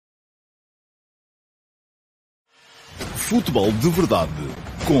Futebol de Verdade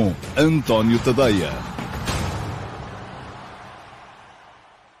com António Tadeia.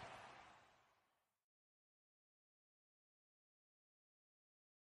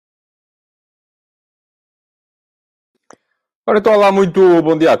 Ora, então, olá, muito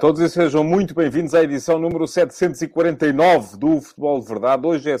bom dia a todos e sejam muito bem-vindos à edição número 749 do Futebol de Verdade.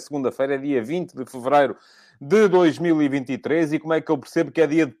 Hoje é segunda-feira, dia 20 de fevereiro de 2023 e como é que eu percebo que é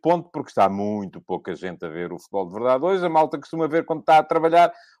dia de ponto? Porque está muito pouca gente a ver o Futebol de Verdade hoje. A malta costuma ver quando está a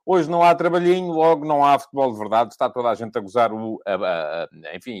trabalhar. Hoje não há trabalhinho, logo não há Futebol de Verdade. Está toda a gente a gozar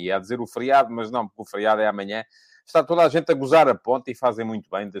enfim, ia dizer o feriado, mas não, porque o feriado é amanhã. Está toda a gente a gozar a ponta e fazem muito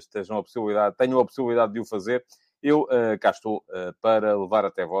bem, desde que tenham a possibilidade de o fazer. Eu cá estou para levar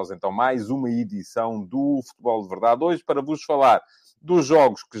até vós, então, mais uma edição do Futebol de Verdade. Hoje, para vos falar dos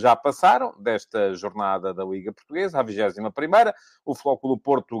jogos que já passaram desta jornada da Liga Portuguesa, a 21ª. O Futebol Clube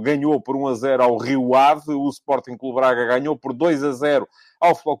Porto ganhou por 1-0 ao Rio Ave. O Sporting Clube Braga ganhou por 2-0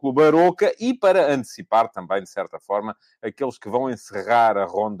 ao Futebol Clube Aroca. E para antecipar também, de certa forma, aqueles que vão encerrar a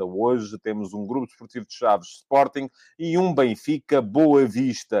ronda hoje, temos um Grupo Desportivo de Chaves Sporting e um Benfica Boa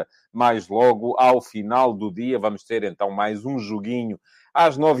Vista. Mais logo, ao final do dia, vamos ter então mais um joguinho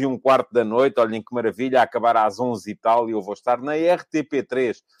às 9h15 da noite. Olhem que maravilha, a acabar às 11 e tal, e eu vou estar na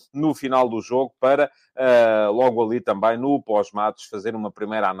RTP3 no final do jogo para, logo ali também, no pós-matos, fazer uma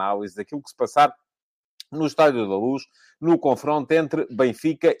primeira análise daquilo que se passar no Estádio da Luz, no confronto entre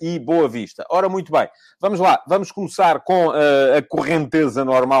Benfica e Boa Vista. Ora, muito bem, vamos lá. Vamos começar com a correnteza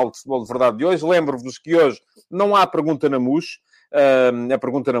normal de Futebol de Verdade de hoje. Lembro-vos que hoje não há pergunta na MUS. A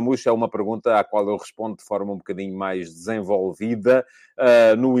pergunta na MUS é uma pergunta à qual eu respondo de forma um bocadinho mais desenvolvida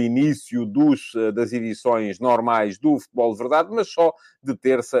no início das edições normais do Futebol de Verdade, mas só de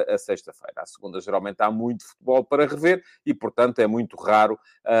terça a sexta-feira. À segunda, geralmente, há muito futebol para rever e, portanto, é muito raro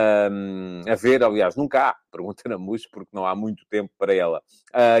haver. Aliás, nunca há pergunta na MUS, porque não há muito tempo para ela.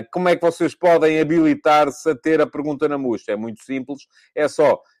 Como é que vocês podem habilitar-se a ter a pergunta na MUS? É muito simples, é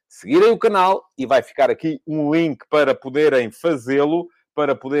só seguirem o canal e vai ficar aqui um link para poderem fazê-lo,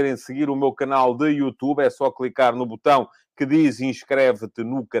 para poderem seguir o meu canal de YouTube. É só clicar no botão que diz inscreve-te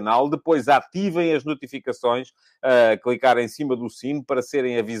no canal. Depois ativem as notificações, clicar em cima do sino para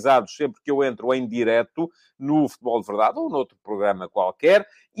serem avisados sempre que eu entro em direto no Futebol de Verdade ou noutro programa qualquer.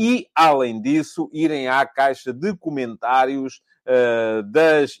 E, além disso, irem à caixa de comentários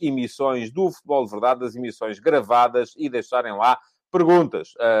das emissões do Futebol de Verdade, das emissões gravadas, e deixarem lá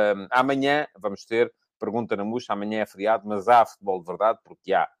perguntas. Amanhã vamos ter pergunta na MUS. Amanhã é feriado, mas há Futebol de Verdade,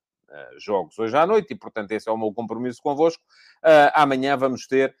 porque há jogos hoje à noite e, portanto, esse é o meu compromisso convosco. Amanhã vamos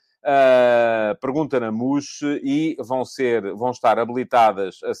ter pergunta na MUS e vão estar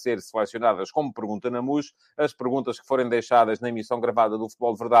habilitadas a ser selecionadas como pergunta na MUS as perguntas que forem deixadas na emissão gravada do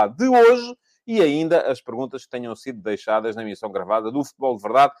Futebol de Verdade de hoje e ainda as perguntas que tenham sido deixadas na emissão gravada do Futebol de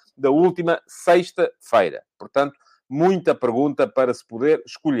Verdade da última sexta-feira. Portanto, muita pergunta para se poder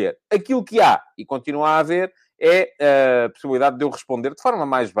escolher. Aquilo que há, e continua a haver, é a possibilidade de eu responder de forma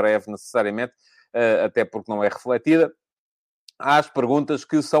mais breve, necessariamente, até porque não é refletida, às perguntas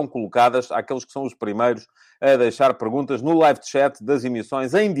que são colocadas, àqueles que são os primeiros a deixar perguntas no live chat das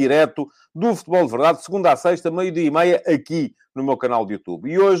emissões em direto do Futebol de Verdade, segunda a sexta, 12h30, aqui no meu canal de YouTube.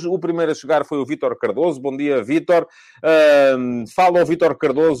 E hoje o primeiro a chegar foi o Vítor Cardoso. Bom dia, Vítor. Fala ao Vítor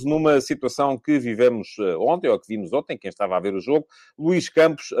Cardoso numa situação que vivemos ontem, ou que vimos ontem, quem estava a ver o jogo. Luís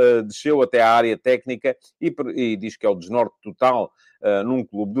Campos desceu até à área técnica e diz que é o desnorte total num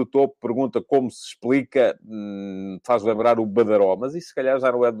clube de topo. Pergunta como se explica, faz lembrar o Badaró, mas isso se calhar já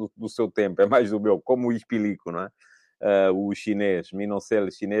não é do seu tempo, é mais do meu, como o Ispilico, não é? O chinês, mi não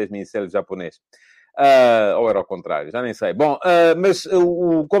sei chinês, mi sei japonês. Ou era ao contrário, já nem sei. Bom, mas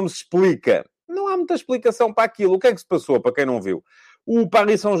como se explica? Não há muita explicação para aquilo. O que é que se passou, para quem não viu? O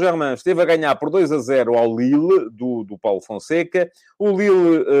Paris Saint-Germain esteve a ganhar por 2-0 ao Lille, do Paulo Fonseca. O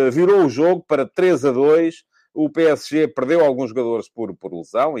Lille virou o jogo para 3-2. O PSG perdeu alguns jogadores por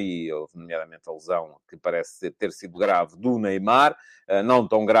lesão, e nomeadamente a lesão que parece ter sido grave do Neymar, não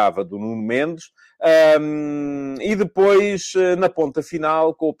tão grave a do Nuno Mendes. E depois, na ponta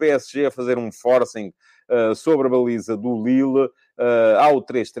final, com o PSG a fazer um forcing sobre a baliza do Lille, ao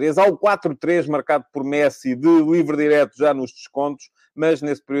 3-3, ao 4-3, marcado por Messi de livre direto já nos descontos, mas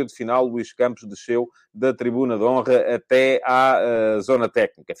nesse período final, Luís Campos desceu da tribuna de honra até à zona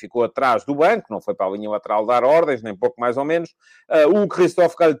técnica. Ficou atrás do banco, não foi para a linha lateral dar ordens, nem pouco mais ou menos. O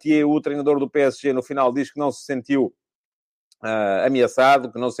Christophe Galtier, o treinador do PSG, no final diz que não se sentiu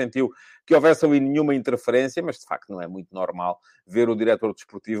ameaçado, que não sentiu que houvesse ali nenhuma interferência, mas de facto não é muito normal ver o diretor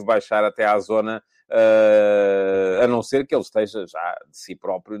desportivo baixar até à zona a não ser que ele esteja já de si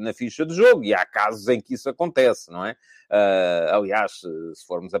próprio na ficha de jogo, e há casos em que isso acontece, não é? Aliás, se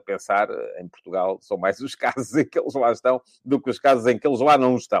formos a pensar, em Portugal são mais os casos em que eles lá estão do que os casos em que eles lá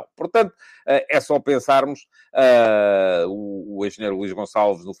não estão. Portanto, é só pensarmos, o engenheiro Luís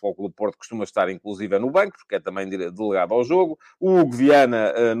Gonçalves do Futebol Clube Porto costuma estar inclusive no banco, porque é também delegado ao jogo. O Hugo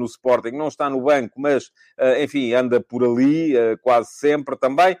Viana no Sporting não está no banco, mas, enfim, anda por ali quase sempre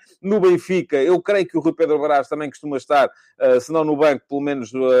também. No Benfica, eu creio que o Rui Pedro Brás também costuma estar, se não no banco, pelo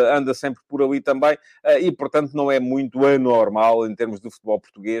menos anda sempre por ali também, e, portanto, não é muito anormal, em termos de futebol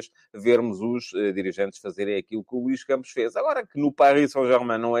português, vermos os dirigentes fazerem aquilo que o Luís Campos fez. Agora, que no Paris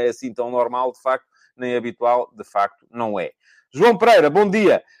Saint-Germain não é assim tão normal, de facto, nem habitual, de facto, não é. João Pereira, bom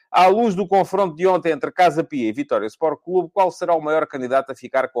dia. À luz do confronto de ontem entre Casa Pia e Vitória Sport Clube, qual será o maior candidato a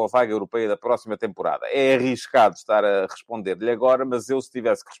ficar com a vaga europeia da próxima temporada? É arriscado estar a responder-lhe agora, mas eu, se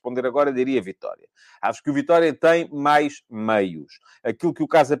tivesse que responder agora, diria Vitória. Acho que o Vitória tem mais meios. Aquilo que o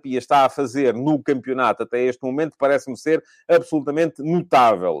Casa Pia está a fazer no campeonato até este momento parece-me ser absolutamente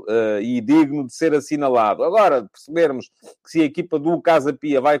notável e digno de ser assinalado. Agora, percebermos que se a equipa do Casa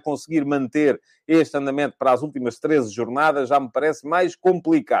Pia vai conseguir manter este andamento para as últimas 13 jornadas já me parece mais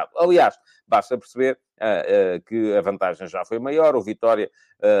complicado. Aliás, basta perceber que a vantagem já foi maior, o Vitória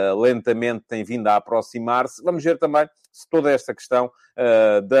lentamente tem vindo a aproximar-se. Vamos ver também se toda esta questão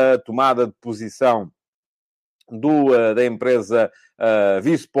da tomada de posição da empresa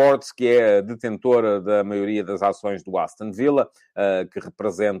V-Sports, que é detentora da maioria das ações do Aston Villa, que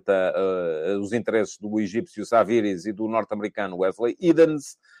representa os interesses do egípcio Saviris e do norte-americano Wesley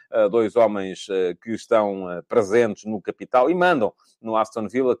Edens, dois homens que estão presentes no capital e mandam no Aston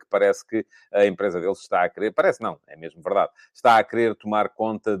Villa, que parece que a empresa deles está a querer, parece não, é mesmo verdade, está a querer tomar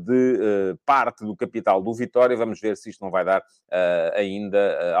conta de parte do capital do Vitória. Vamos ver se isto não vai dar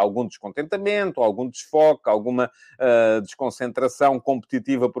ainda algum descontentamento, algum desfoque, alguma desconcentração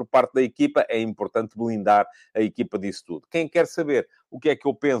competitiva por parte da equipa. É importante blindar a equipa disso tudo. Quem quer saber o que é que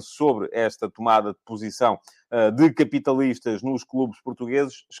eu penso sobre esta tomada de posição de capitalistas nos clubes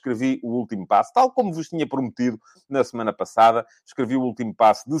portugueses, escrevi o último passo, tal como vos tinha prometido na semana passada. Escrevi o último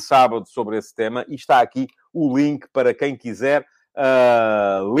passo de sábado sobre esse tema e está aqui o link para quem quiser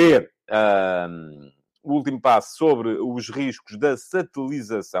ler o último passo sobre os riscos da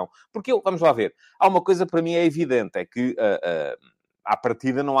satelização. Porque vamos lá ver, há uma coisa para mim é evidente, é que à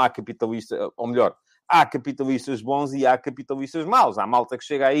partida não há capitalista, ou melhor, há capitalistas bons e há capitalistas maus. Há malta que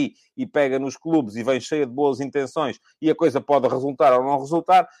chega aí e pega nos clubes e vem cheia de boas intenções e a coisa pode resultar ou não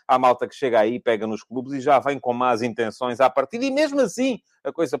resultar. Há malta que chega aí e pega nos clubes e já vem com más intenções à partida e mesmo assim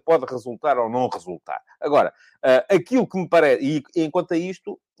a coisa pode resultar ou não resultar. Agora, aquilo que me parece... E enquanto a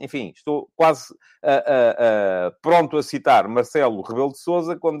isto, enfim, estou quase pronto a citar Marcelo Rebelo de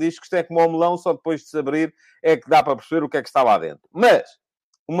Sousa quando diz que isto é como ao melão, só depois de se abrir é que dá para perceber o que é que está lá dentro. Mas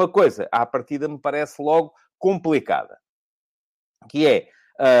uma coisa, à partida, me parece logo complicada, que é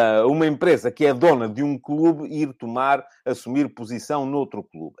uma empresa que é dona de um clube ir assumir posição noutro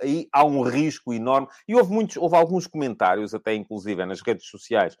clube. Aí há um risco enorme. E houve alguns comentários, até inclusive nas redes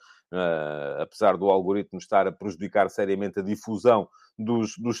sociais, apesar do algoritmo estar a prejudicar seriamente a difusão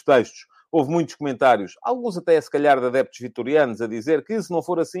dos textos. Houve muitos comentários, alguns até, se calhar, de adeptos vitorianos, a dizer que se não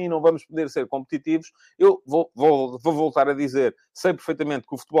for assim não vamos poder ser competitivos. Eu vou voltar a dizer, sei perfeitamente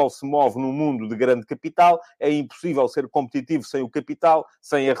que o futebol se move num mundo de grande capital, é impossível ser competitivo sem o capital,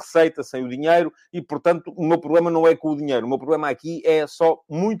 sem a receita, sem o dinheiro, e, portanto, o meu problema não é com o dinheiro. O meu problema aqui é só,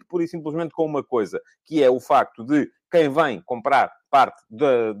 muito pura e simplesmente, com uma coisa, que é o facto de quem vem comprar parte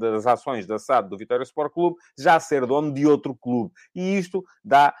das ações da SAD do Vitória Sport Clube já ser dono de outro clube. E isto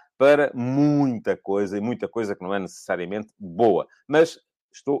dá para muita coisa, e muita coisa que não é necessariamente boa. Mas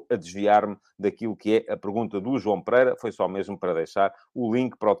estou a desviar-me daquilo que é a pergunta do João Pereira. Foi só mesmo para deixar o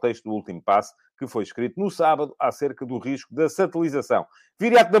link para o texto do último passo que foi escrito no sábado acerca do risco da satelização.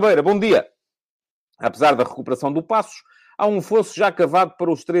 Viriato da Beira, bom dia. Apesar da recuperação do Passos, há um fosso já cavado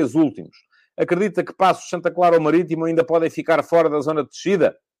para os 3 últimos. Acredita que Passos, Santa Clara ou Marítimo ainda podem ficar fora da zona de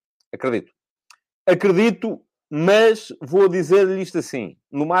descida? Acredito. Acredito, mas vou dizer-lhe isto assim,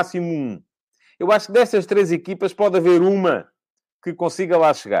 no máximo 1. Eu acho que destas 3 equipas pode haver uma que consiga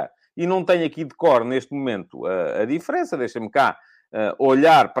lá chegar. E não tenho aqui de cor, neste momento, a diferença. Deixa-me cá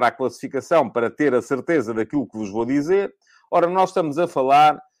olhar para a classificação para ter a certeza daquilo que vos vou dizer. Ora, nós estamos a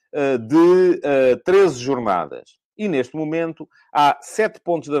falar de 13 jornadas. E, neste momento, há 7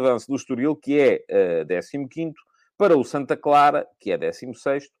 pontos de avanço do Estoril, que é 15º, para o Santa Clara, que é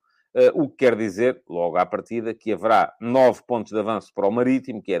 16º, o que quer dizer, logo à partida, que haverá 9 pontos de avanço para o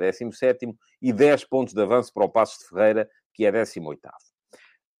Marítimo, que é 17º, e 10 pontos de avanço para o Passos de Ferreira, que é 18º.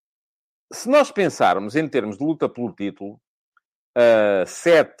 Se nós pensarmos em termos de luta pelo título,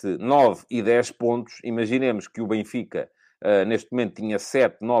 7, 9 e 10 pontos, imaginemos que o Benfica, neste momento, tinha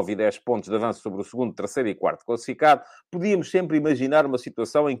 7, 9 e 10 pontos de avanço sobre o segundo, terceiro e quarto classificado, podíamos sempre imaginar uma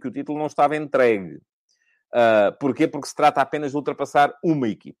situação em que o título não estava entregue. Porquê? Porque se trata apenas de ultrapassar uma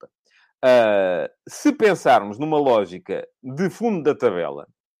equipa. Se pensarmos numa lógica de fundo da tabela,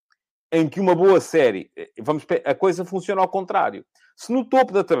 em que uma boa série... a coisa funciona ao contrário. Se no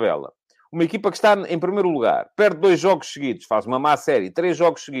topo da tabela, uma equipa que está em primeiro lugar, perde 2 jogos seguidos, faz uma má série, 3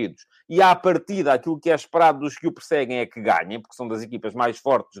 jogos seguidos, e à partida aquilo que é esperado dos que o perseguem é que ganhem, porque são das equipas mais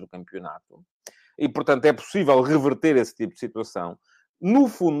fortes do campeonato, e, portanto, é possível reverter esse tipo de situação, no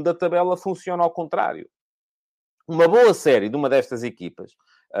fundo da tabela funciona ao contrário. Uma boa série de uma destas equipas,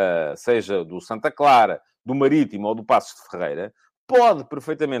 seja do Santa Clara, do Marítimo ou do Paços de Ferreira, pode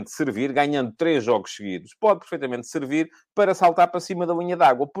perfeitamente servir, ganhando 3 jogos seguidos, pode perfeitamente servir para saltar para cima da linha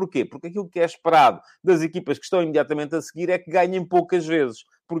d'água. Porquê? Porque aquilo que é esperado das equipas que estão imediatamente a seguir é que ganhem poucas vezes.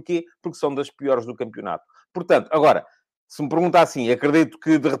 Porquê? Porque são das piores do campeonato. Portanto, agora, se me pergunta assim, acredito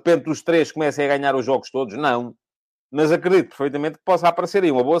que de repente os 3 comecem a ganhar os jogos todos? Não. Mas acredito perfeitamente que possa aparecer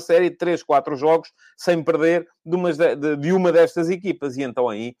aí uma boa série de 3, 4 jogos sem perder de uma destas equipas. E então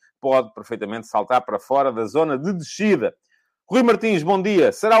aí pode perfeitamente saltar para fora da zona de descida. Rui Martins, bom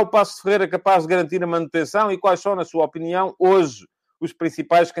dia. Será o Paços de Ferreira capaz de garantir a manutenção? E quais são, na sua opinião, hoje, os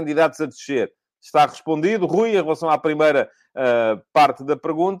principais candidatos a descer? Está respondido. Rui, em relação à primeira parte da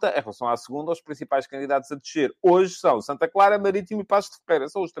pergunta, em relação à segunda, os principais candidatos a descer hoje são Santa Clara, Marítimo e Paços de Ferreira.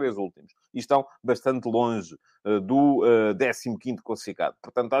 São os 3 últimos. E estão bastante longe do 15º classificado.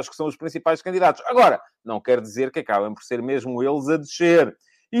 Portanto, acho que são os principais candidatos. Agora, não quer dizer que acabem por ser mesmo eles a descer.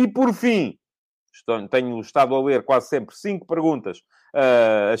 E, por fim, tenho estado a ler quase sempre 5 perguntas,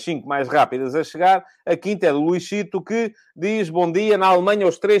 as 5 mais rápidas a chegar. A quinta é do Luisito, que diz: bom dia, na Alemanha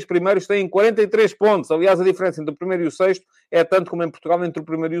os 3 primeiros têm 43 pontos. Aliás, a diferença entre o primeiro e o sexto é tanto como em Portugal entre o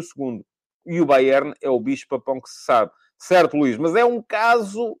primeiro e o segundo. E o Bayern é o bicho-papão que se sabe. Certo, Luís? Mas é um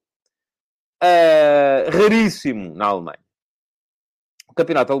caso raríssimo na Alemanha. O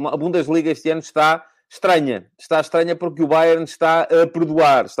campeonato alemão, a Bundesliga este ano está estranha. Está estranha porque o Bayern está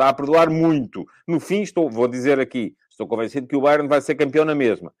a perdoar muito. No fim, vou dizer aqui, estou convencido que o Bayern vai ser campeão na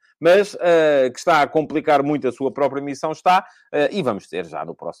mesma. Mas que está a complicar muito a sua própria missão está. E vamos ter já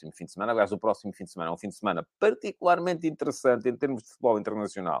no próximo fim de semana. Aliás, o próximo fim de semana é um fim de semana particularmente interessante em termos de futebol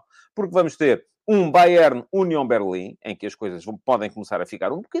internacional. Porque vamos ter um Bayern-Union Berlim, em que as coisas podem começar a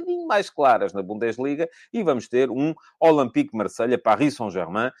ficar um bocadinho mais claras na Bundesliga. E vamos ter um Olympique Marselha-Paris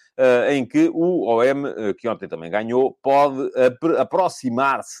Saint-Germain, em que o OM, que ontem também ganhou, pode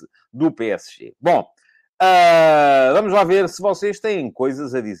aproximar-se do PSG. Bom, vamos lá ver se vocês têm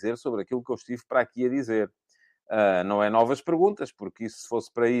coisas a dizer sobre aquilo que eu estive para aqui a dizer. Não é novas perguntas, porque isso, se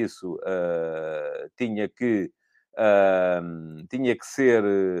fosse para isso, tinham que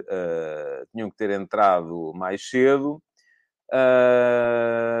ter entrado mais cedo.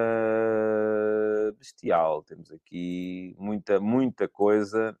 Bestial. Temos aqui muita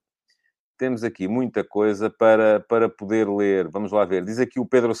coisa. Temos aqui muita coisa para poder ler. Vamos lá ver. Diz aqui o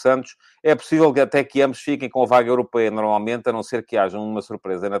Pedro Santos: é possível que até que ambos fiquem com a vaga europeia normalmente, a não ser que haja uma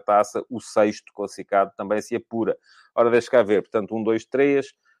surpresa na taça, o sexto classificado também se apura. Ora, deixa cá ver. Portanto, 1, 2, 3,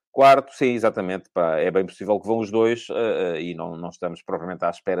 quarto, sim, exatamente. Pá, é bem possível que vão os dois e não estamos propriamente à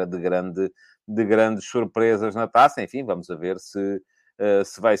espera de grandes surpresas na taça. Enfim, vamos a ver se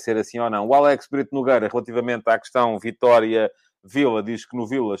vai ser assim ou não. O Alex Brito Nogueira, relativamente à questão Vitória Vila, diz que no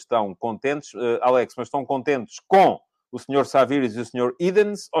Vila estão contentes. Alex, mas estão contentes com o Sr. Saviris e o Sr.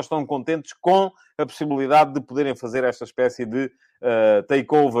 Idens, ou estão contentes com a possibilidade de poderem fazer esta espécie de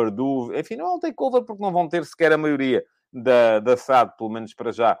takeover do... Enfim, não é um takeover porque não vão ter sequer a maioria da SAD, pelo menos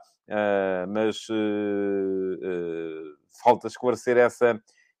para já. Mas falta esclarecer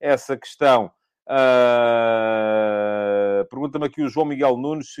essa questão. Pergunta-me aqui o João Miguel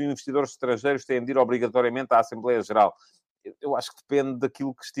Nunes se investidores estrangeiros têm de ir obrigatoriamente à Assembleia Geral. Eu acho que depende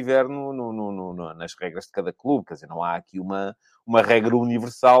daquilo que estiver nas regras de cada clube. Quer dizer, não há aqui uma regra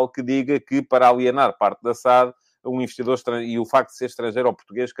universal que diga que para alienar parte da SAD, um investidor estrangeiro, e o facto de ser estrangeiro ou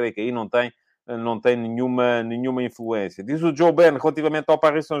português, creio que aí não tem nenhuma influência. Diz o Joe Ben, relativamente ao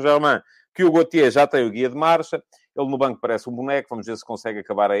Paris Saint-Germain, que o Gauthier já tem o guia de marcha. Ele no banco parece um boneco. Vamos ver se consegue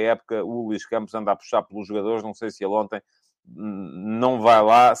acabar a época. O Luís Campos anda a puxar pelos jogadores. Não sei se ele ontem não vai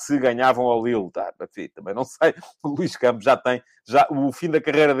lá se ganhavam ao Lille. Tá, enfim, também não sei. O Luís Campos o fim da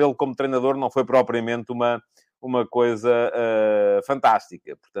carreira dele como treinador não foi propriamente uma coisa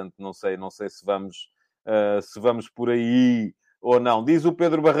fantástica. Portanto, não sei se vamos por aí ou não. Diz o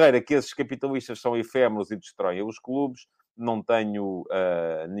Pedro Barreira que esses capitalistas são efêmeros e destroem os clubes. não tenho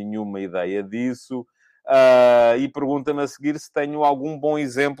nenhuma ideia disso. E pergunta-me a seguir se tenho algum bom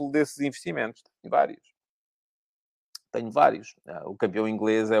exemplo desses investimentos. Tenho vários. O campeão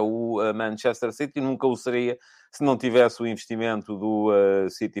inglês é o Manchester City, nunca o seria se não tivesse o investimento do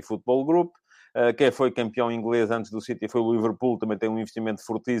City Football Group. Quem foi campeão inglês antes do City foi o Liverpool, também tem um investimento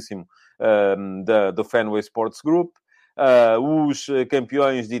fortíssimo do Fenway Sports Group. Os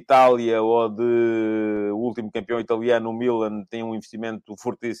campeões de Itália ou o último campeão italiano, o Milan, tem um investimento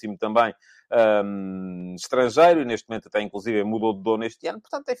fortíssimo também estrangeiro, e neste momento até inclusive mudou de dono este ano.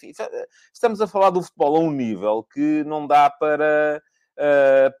 Portanto, enfim, estamos a falar do futebol a um nível que não dá para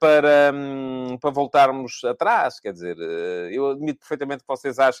voltarmos atrás. Quer dizer, eu admito perfeitamente que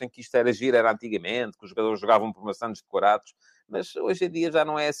vocês achem que isto era giro, era antigamente, que os jogadores jogavam por maçãs decorados, mas hoje em dia já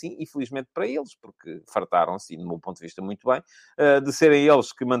não é assim, e felizmente para eles, porque fartaram-se, e do meu ponto de vista muito bem, de serem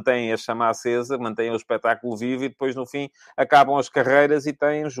eles que mantêm a chama acesa, mantêm o espetáculo vivo, e depois no fim acabam as carreiras e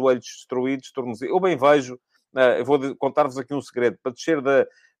têm os joelhos destruídos, tornozelos. Eu bem vejo, eu vou contar-vos aqui um segredo, para descer da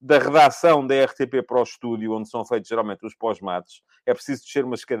redação da RTP para o estúdio, onde são feitos geralmente os pós-mates, é preciso descer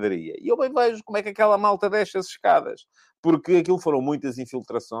uma escadaria. E eu bem vejo como é que aquela malta desce as escadas. Porque aquilo foram muitas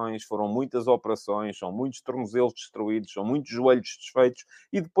infiltrações, foram muitas operações, são muitos tornozelos destruídos, são muitos joelhos desfeitos,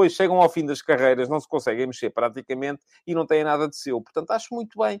 e depois chegam ao fim das carreiras, não se conseguem mexer praticamente e não têm nada de seu. Portanto, acho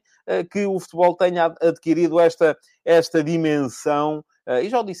muito bem que o futebol tenha adquirido esta dimensão. E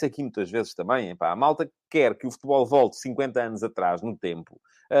já o disse aqui muitas vezes também, a malta que quer que o futebol volte 50 anos atrás no tempo,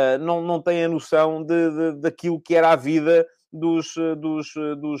 não tem a noção daquilo que era a vida dos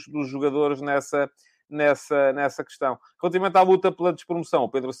jogadores nessa questão. Relativamente à luta pela despromoção, o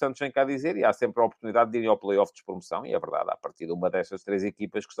Pedro Santos vem cá dizer, e há sempre a oportunidade de irem ao play-off de despromoção, e é verdade, a partir de uma destas 3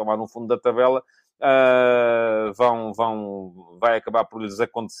 equipas que estão lá no fundo da tabela, vai acabar por lhes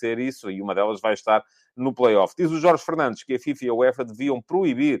acontecer isso, e uma delas vai estar no play-off. Diz o Jorge Fernandes que a FIFA e a UEFA deviam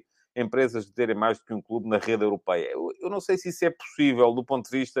proibir empresas de terem mais do que um clube na rede europeia. Eu não sei se isso é possível do ponto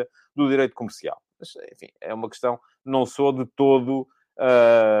de vista do direito comercial. Mas, enfim, é uma questão, não sou de todo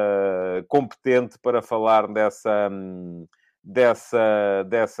competente para falar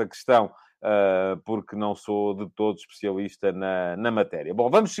dessa questão, porque não sou de todo especialista na matéria. Bom,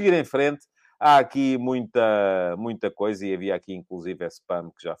 vamos seguir em frente. Há aqui muita coisa, e havia aqui inclusive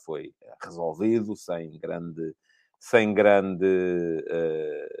spam que já foi resolvido, sem grandes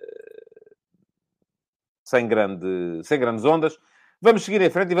ondas. Vamos seguir em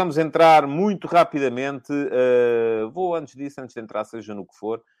frente e vamos entrar muito rapidamente. Vou, antes de entrar, seja no que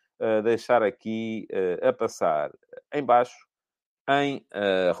for, deixar aqui a passar em baixo, em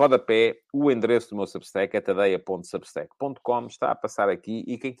rodapé, o endereço do meu Substack, é tadeia.substack.com. Está a passar aqui,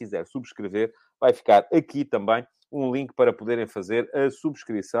 e quem quiser subscrever, vai ficar aqui também um link para poderem fazer a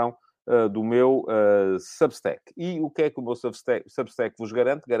subscrição do meu Substack. E o que é que o meu Substack vos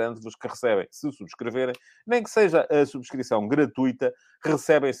garante? Garante-vos que recebem, se subscreverem, nem que seja a subscrição gratuita,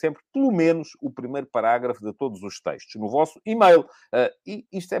 recebem sempre, pelo menos, o primeiro parágrafo de todos os textos no vosso e-mail. E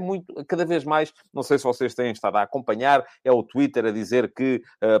isto é muito, cada vez mais, não sei se vocês têm estado a acompanhar, é o Twitter a dizer que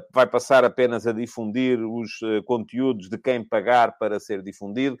vai passar apenas a difundir os conteúdos de quem pagar para ser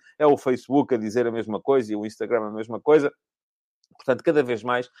difundido, é o Facebook a dizer a mesma coisa e o Instagram a mesma coisa. Portanto, cada vez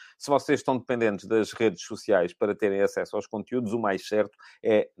mais, se vocês estão dependentes das redes sociais para terem acesso aos conteúdos, o mais certo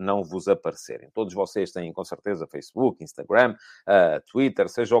é não vos aparecerem. Todos vocês têm, com certeza, Facebook, Instagram, Twitter,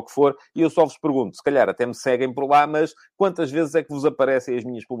 seja o que for, e eu só vos pergunto, se calhar até me seguem por lá, mas quantas vezes é que vos aparecem as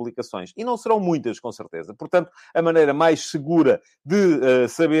minhas publicações? E não serão muitas, com certeza. Portanto, a maneira mais segura de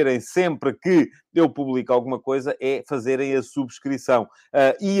saberem sempre que eu publico alguma coisa é fazerem a subscrição.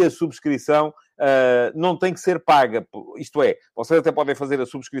 E a subscrição não tem que ser paga. Isto é, vocês até podem fazer a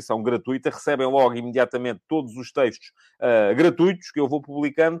subscrição gratuita, recebem logo imediatamente todos os textos gratuitos que eu vou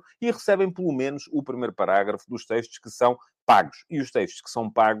publicando, e recebem pelo menos o primeiro parágrafo dos textos que são pagos. E os textos que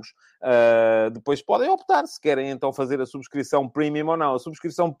são pagos, depois podem optar se querem então fazer a subscrição premium ou não. A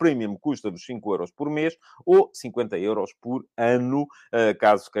subscrição premium custa-vos 5€ por mês ou 50€ por ano,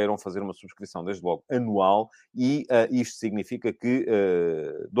 caso queiram fazer uma subscrição desde logo anual, e isto significa que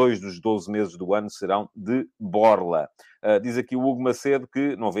 2 dos 12 meses do ano serão de borla. Diz aqui o Hugo Macedo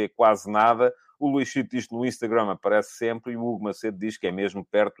que não vê quase nada. O Luís Chito diz que no Instagram aparece sempre, e o Hugo Macedo diz que é mesmo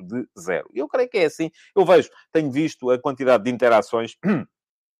perto de 0. Eu creio que é assim. Eu tenho visto a quantidade de interações,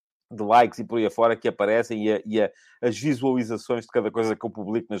 de likes e por aí afora que aparecem, e as visualizações de cada coisa que eu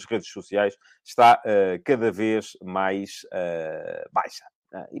publico nas redes sociais está cada vez mais baixa.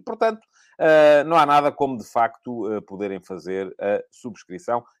 E, portanto, não há nada como, de facto, poderem fazer a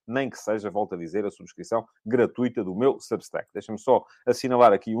subscrição, nem que seja, volto a dizer, a subscrição gratuita do meu Substack. Deixa-me só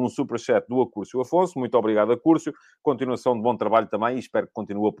assinalar aqui um superchat do Acúrcio Afonso. Muito obrigado, Acúrcio. Continuação de bom trabalho também e espero que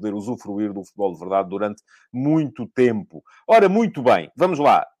continue a poder usufruir do futebol de verdade durante muito tempo. Ora, muito bem, vamos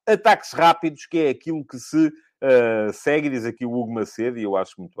lá. Ataques rápidos, que é aquilo que se segue, diz aqui o Hugo Macedo, e eu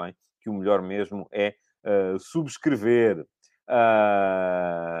acho muito bem que o melhor mesmo é subscrever.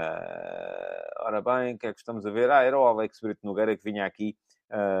 Ora bem, o que é que estamos a ver? Era o Alex Brito Nogueira que vinha aqui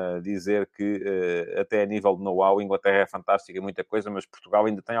dizer que até a nível de know-how, a Inglaterra é fantástica e muita coisa, mas Portugal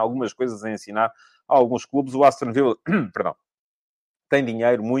ainda tem algumas coisas a ensinar a alguns clubes. O Aston Villa, perdão, tem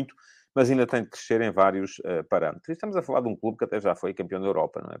dinheiro, muito, mas ainda tem de crescer em vários parâmetros. E estamos a falar de um clube que até já foi campeão da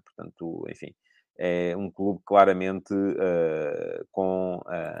Europa, não é? Portanto, enfim, é um clube claramente com...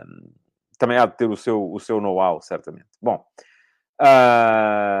 também há de ter o seu know-how, certamente. Bom,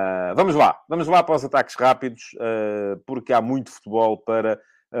 vamos lá para os ataques rápidos, porque há muito futebol para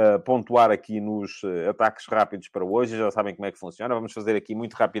pontuar aqui nos ataques rápidos para hoje. Já sabem como é que funciona. Vamos fazer aqui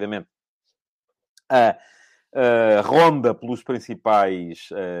muito rapidamente a ronda pelos principais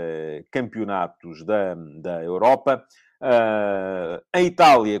campeonatos da Europa. A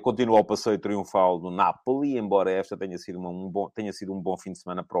Itália continua o passeio triunfal do Napoli, embora esta tenha sido um bom fim de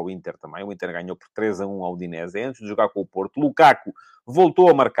semana para o Inter também. O Inter ganhou por 3-1 ao Udinese antes de jogar com o Porto. Lukaku voltou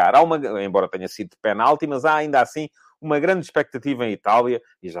a marcar, embora tenha sido de penalti, mas há ainda assim uma grande expectativa em Itália,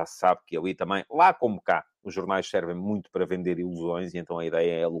 e já se sabe que ali também, lá como cá, os jornais servem muito para vender ilusões, e então a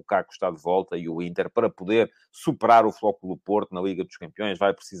ideia é Lukaku está de volta, e o Inter, para poder superar o Flóculo Porto na Liga dos Campeões,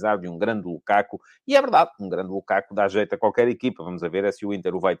 vai precisar de um grande Lukaku, e é verdade, um grande Lukaku dá jeito a qualquer equipa. Vamos a ver se o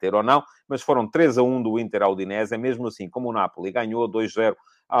Inter o vai ter ou não, mas foram 3-1 do Inter ao Udinese, mesmo assim, como o Napoli ganhou 2-0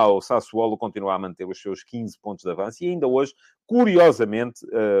 ao Sassuolo, continua a manter os seus 15 pontos de avanço, e ainda hoje, curiosamente,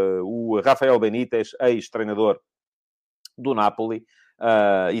 o Rafael Benítez, ex-treinador do Napoli,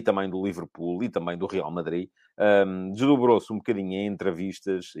 e também do Liverpool, e também do Real Madrid, desdobrou-se um bocadinho em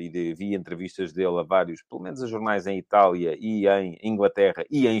entrevistas, e vi entrevistas dele a vários, pelo menos a jornais em Itália e em Inglaterra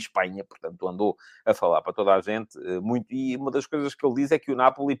e em Espanha, portanto andou a falar para toda a gente, muito, e uma das coisas que ele diz é que o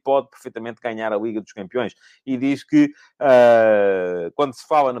Napoli pode perfeitamente ganhar a Liga dos Campeões, e diz que quando se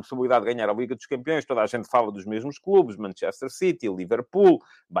fala na possibilidade de ganhar a Liga dos Campeões, toda a gente fala dos mesmos clubes, Manchester City, Liverpool,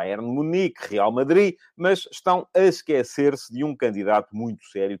 Bayern de Munique, Real Madrid, mas estão a esquecer-se de um candidato muito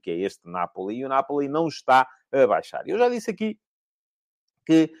sério, que é este Napoli, e o Napoli não está a baixar. Eu já disse aqui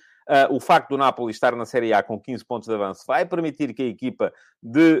que o facto do Napoli estar na Série A com 15 pontos de avanço vai permitir que a equipa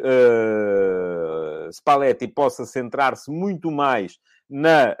de Spalletti possa centrar-se muito mais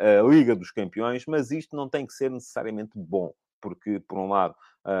na Liga dos Campeões, mas isto não tem que ser necessariamente bom, porque, por um lado,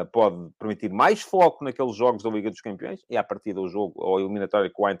 pode permitir mais foco naqueles jogos da Liga dos Campeões, e a partir do jogo ou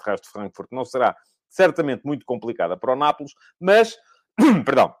eliminatório com o Eintracht de Frankfurt não será certamente muito complicada para o Nápoles, mas,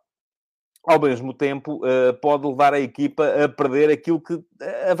 perdão, ao mesmo tempo, pode levar a equipa a perder aquilo que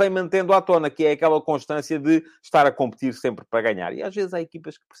a vem mantendo à tona, que é aquela constância de estar a competir sempre para ganhar. E às vezes há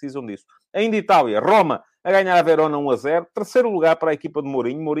equipas que precisam disso. Ainda Itália, Roma, a ganhar a Verona 1-0. Terceiro lugar para a equipa de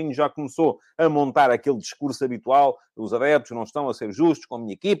Mourinho. Mourinho já começou a montar aquele discurso habitual. Os adeptos não estão a ser justos com a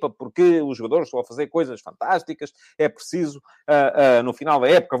minha equipa, porque os jogadores estão a fazer coisas fantásticas. É preciso, no final da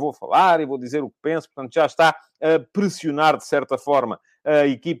época, vou falar e vou dizer o que penso. Portanto, já está a pressionar, de certa forma, a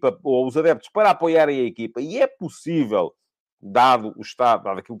equipa ou os adeptos para apoiarem a equipa. E é possível, dado o estado,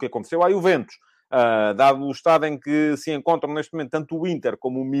 dado aquilo que aconteceu à Juventus, dado o estado em que se encontram neste momento tanto o Inter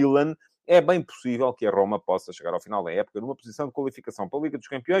como o Milan, é bem possível que a Roma possa chegar ao final da época numa posição de qualificação para a Liga dos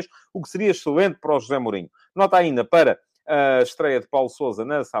Campeões, o que seria excelente para o José Mourinho. Nota ainda para a estreia de Paulo Sousa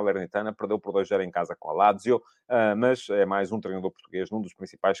na Salernitana, perdeu por 2-0 em casa com a Lazio, mas é mais um treinador português num dos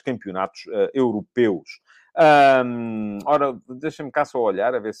principais campeonatos europeus. Ora, deixem-me cá só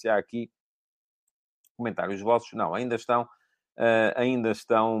olhar, a ver se há aqui comentários vossos. Não, ainda estão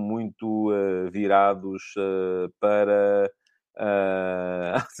muito virados para...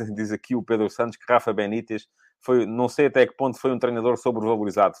 diz aqui o Pedro Santos que Rafa Benítez foi, não sei até que ponto foi um treinador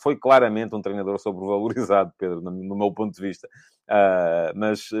sobrevalorizado. Foi claramente um treinador sobrevalorizado, Pedro, no meu ponto de vista.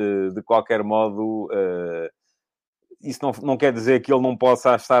 Mas, de qualquer modo... isso não quer dizer que ele não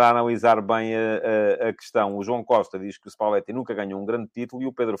possa estar a analisar bem a questão. O João Costa diz que o Spalletti nunca ganhou um grande título, e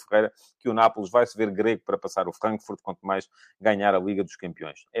o Pedro Ferreira que o Nápoles vai se ver grego para passar o Frankfurt, quanto mais ganhar a Liga dos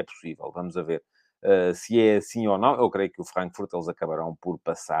Campeões. É possível, vamos a ver se é assim ou não. Eu creio que o Frankfurt eles acabarão por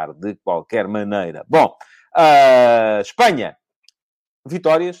passar de qualquer maneira. Bom, Espanha.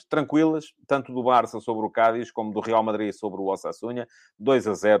 Vitórias tranquilas, tanto do Barça sobre o Cádiz, como do Real Madrid sobre o Osasuna.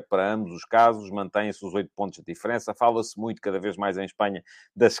 2-0 para ambos os casos, mantém-se os 8 pontos de diferença. Fala-se muito, cada vez mais em Espanha,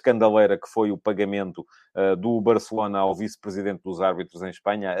 da escandaleira que foi o pagamento do Barcelona ao vice-presidente dos árbitros em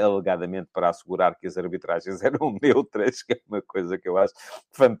Espanha, alegadamente para assegurar que as arbitragens eram neutras, que é uma coisa que eu acho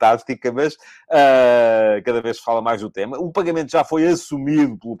fantástica, mas cada vez se fala mais do tema. O pagamento já foi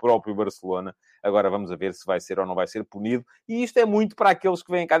assumido pelo próprio Barcelona. Agora vamos a ver se vai ser ou não vai ser punido. E isto é muito para aqueles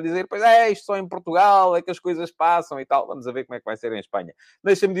que vêm cá dizer, pois isto só em Portugal é que as coisas passam e tal. Vamos a ver como é que vai ser em Espanha.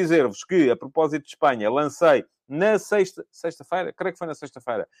 Deixem-me dizer-vos que, a propósito de Espanha, lancei na sexta-feira, creio que foi na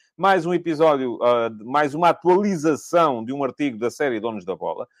sexta-feira, mais um episódio, mais uma atualização de um artigo da série Donos da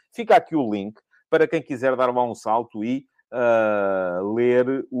Bola. Fica aqui o link para quem quiser dar lá um salto e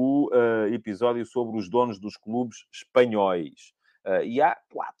ler o episódio sobre os donos dos clubes espanhóis. E há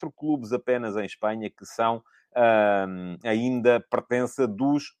 4 clubes apenas em Espanha que são ainda pertença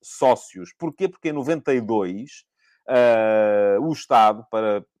dos sócios. Porquê? Porque em 92 o Estado,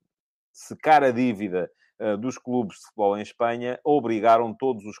 para secar a dívida dos clubes de futebol em Espanha, obrigaram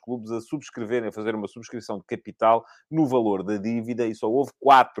todos os clubes a subscreverem, a fazer uma subscrição de capital no valor da dívida, e só houve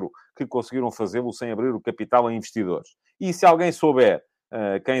 4 que conseguiram fazê-lo sem abrir o capital a investidores. E se alguém souber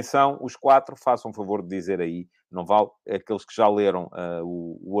quem são os 4, façam um favor de dizer aí. Não vale aqueles que já leram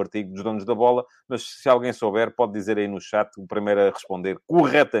o artigo dos Donos da Bola, mas se alguém souber, pode dizer aí no chat. O primeiro a responder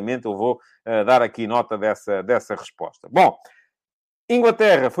corretamente, eu vou dar aqui nota dessa resposta. Bom,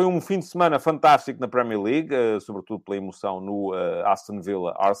 Inglaterra foi um fim de semana fantástico na Premier League, sobretudo pela emoção no Aston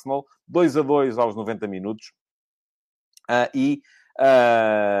Villa Arsenal. 2-2 aos 90 minutos. E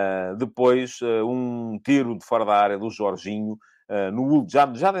depois um tiro de fora da área do Jorginho. Já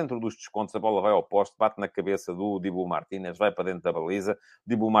dentro dos descontos, a bola vai ao poste, bate na cabeça do Dibu Martínez, vai para dentro da baliza.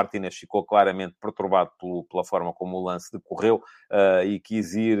 Dibu Martínez ficou claramente perturbado pela forma como o lance decorreu e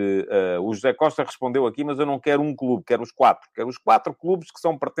quis ir... o José Costa respondeu aqui, mas eu não quero um clube, quero os 4. Quero os 4 clubes que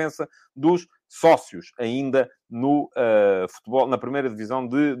são pertença dos sócios, ainda no futebol, na primeira divisão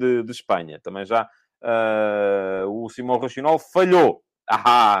de Espanha. Também já o Simão Rochinol falhou.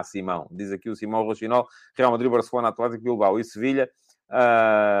 Simão. Diz aqui o Simão Rochinol. Real Madrid, Barcelona, Atlético, Bilbao e Sevilha.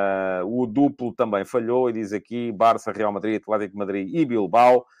 O duplo também falhou. E diz aqui Barça, Real Madrid, Atlético Madrid e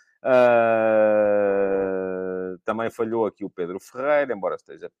Bilbao. Também falhou aqui o Pedro Ferreira, embora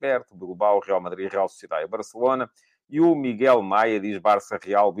esteja perto. Bilbao, Real Madrid, Real Sociedade e Barcelona. E o Miguel Maia diz Barça,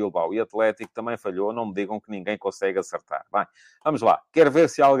 Real, Bilbao e Atlético. Também falhou. Não me digam que ninguém consegue acertar. Bem, vamos lá. Quero ver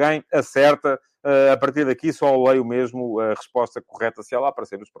se alguém acerta. A partir daqui só leio mesmo a resposta correta se ela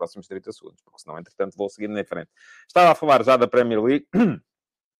aparecer nos próximos 30 segundos, porque senão, entretanto, vou seguir em frente. Estava a falar já da Premier League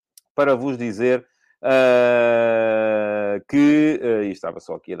para vos dizer que... e estava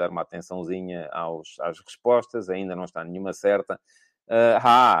só aqui a dar uma atençãozinha às respostas, ainda não está nenhuma certa.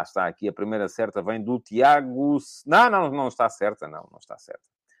 Está aqui, a primeira certa vem do Tiago... Não está certa, não está certa.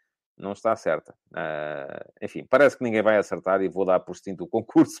 Não está certa. Enfim, parece que ninguém vai acertar e vou dar por extinto o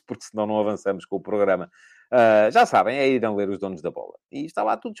concurso, porque senão não avançamos com o programa. Já sabem, é irem ler os Donos da Bola. E está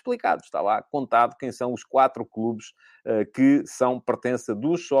lá tudo explicado. Está lá contado quem são os 4 clubes que são pertença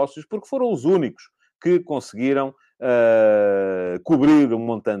dos sócios, porque foram os únicos que conseguiram cobrir o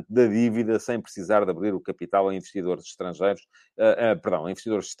montante da dívida sem precisar de abrir o capital a investidores estrangeiros, a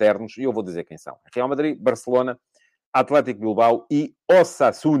investidores externos. E eu vou dizer quem são. Real Madrid, Barcelona, Atlético Bilbao e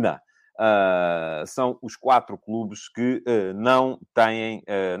Osasuna. São os 4 clubes que não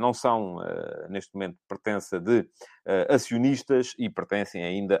são, neste momento, pertença de acionistas e pertencem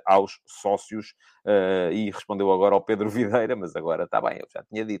ainda aos sócios. E respondeu agora ao Pedro Videira, mas agora está bem, eu já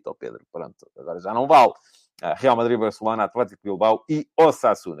tinha dito ao Pedro, pronto, agora já não vale. Real Madrid, Barcelona, Atlético Bilbao e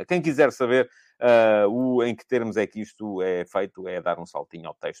Osasuna. Quem quiser saber em que termos é que isto é feito, é dar um saltinho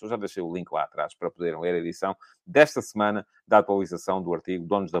ao texto. Eu já deixei o link lá atrás para poderem ler a edição desta semana da atualização do artigo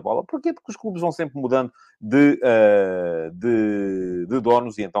Donos da Bola. Porquê? Porque os clubes vão sempre mudando de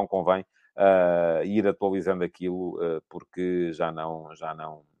donos e então convém ir atualizando aquilo porque já não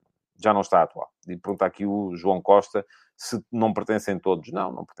está atual. E pergunta aqui o João Costa se não pertencem todos.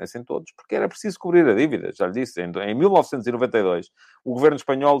 Não pertencem todos, porque era preciso cobrir a dívida. Já lhe disse, em 1992, o governo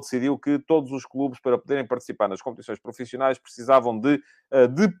espanhol decidiu que todos os clubes, para poderem participar nas competições profissionais, precisavam de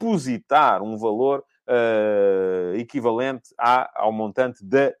depositar um valor equivalente ao montante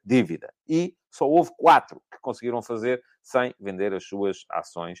da dívida. E só houve 4 que conseguiram fazer sem vender as suas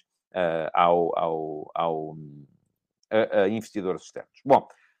ações a investidores externos. Bom,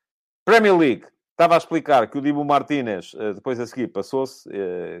 Premier League. Estava a explicar que o Dibu Martínez, depois a seguir, passou-se,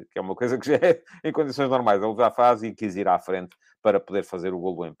 que é uma coisa que já é em condições normais. Ele já faz e quis ir à frente para poder fazer o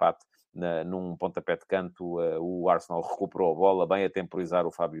gol do empate num pontapé de canto, o Arsenal recuperou a bola, bem a temporizar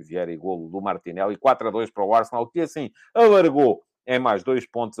o Fábio Vieira e golo do Martinelli. 4-2 para o Arsenal, que assim alargou em mais 2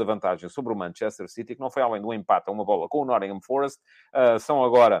 pontos a vantagem sobre o Manchester City, que não foi além do empate a uma bola com o Nottingham Forest. São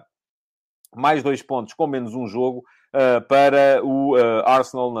agora mais 2 pontos com menos um jogo para o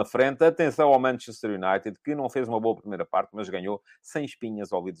Arsenal na frente. Atenção ao Manchester United, que não fez uma boa primeira parte, mas ganhou sem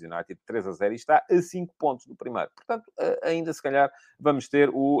espinhas ao Leeds United 3-0 e está a 5 pontos do primeiro. Portanto, ainda se calhar vamos ter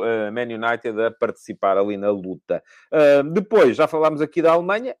o Man United a participar ali na luta. Depois, já falámos aqui da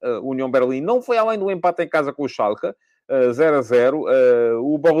Alemanha. União Berlim não foi além do empate em casa com o Schalke, 0-0.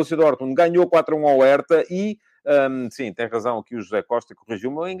 O Borussia Dortmund ganhou 4-1 ao Hertha e sim, tem razão aqui o José Costa,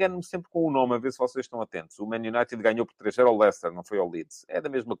 corrigiu-me. Eu engano-me sempre com o nome, a ver se vocês estão atentos. O Man United ganhou por 3-0 ao Leicester, não foi ao Leeds. É da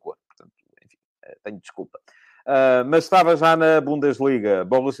mesma cor, portanto, enfim, tenho desculpa. Mas estava já na Bundesliga.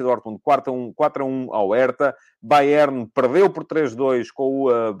 Borussia Dortmund 4-1 ao Hertha. Bayern perdeu por 3-2 com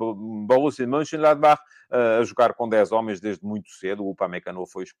o Borussia Mönchengladbach, a jogar com 10 homens desde muito cedo. O Upamecano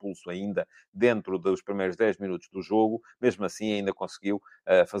foi expulso ainda dentro dos primeiros 10 minutos do jogo. Mesmo assim, ainda conseguiu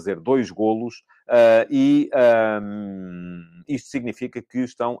fazer 2 golos. Isto significa que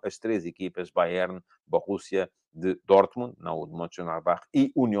estão as 3 equipas, Bayern, Borussia de Dortmund, não o de Mönchengladbach,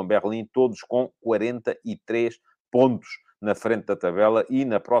 e União Berlim, todos com 43 pontos na frente da tabela, e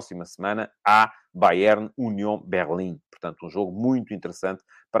na próxima semana há Bayern-União Berlim. Portanto, um jogo muito interessante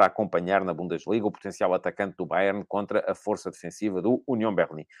para acompanhar na Bundesliga, o potencial atacante do Bayern contra a força defensiva do União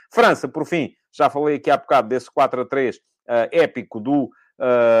Berlim. França, por fim, já falei aqui há bocado desse 4-3 épico do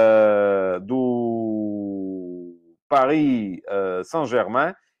Paris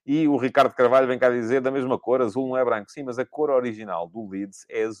Saint-Germain, e o Ricardo Carvalho vem cá dizer da mesma cor, azul não é branco. Sim, mas a cor original do Leeds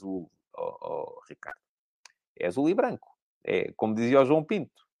é azul, Ricardo. É azul e branco. É, como dizia o João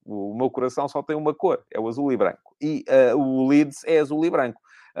Pinto, o meu coração só tem uma cor, é o azul e branco. E o Leeds é azul e branco.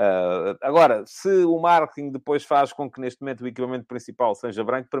 Agora, se o marketing depois faz com que neste momento o equipamento principal seja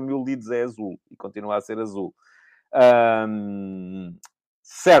branco, para mim o Leeds é azul e continua a ser azul.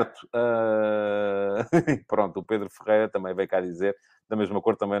 Certo. Pronto, o Pedro Ferreira também veio cá dizer, da mesma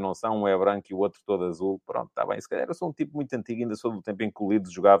cor também não são, um é branco e o outro todo azul. Pronto, está bem. Se calhar eu sou um tipo muito antigo, ainda sou do tempo em que o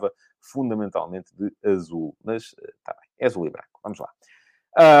Leeds jogava fundamentalmente de azul. Mas está bem, é azul e branco. Vamos lá.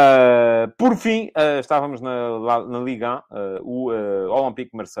 Por fim, estávamos na Liga 1. O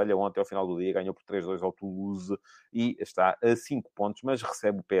Olympique de Marselha, ontem, ao final do dia, ganhou por 3-2 ao Toulouse e está a 5 pontos, mas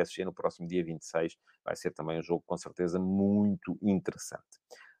recebe o PSG no próximo dia 26. Vai ser também um jogo, com certeza, muito interessante.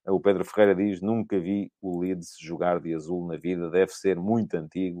 O Pedro Ferreira diz, nunca vi o Leeds jogar de azul na vida. Deve ser muito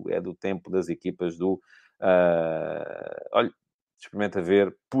antigo. É do tempo das equipas do... olha, experimenta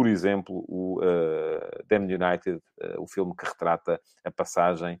ver, por exemplo, o Damned United, o filme que retrata a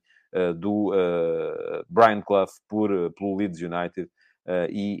passagem do Brian Clough pelo Leeds United.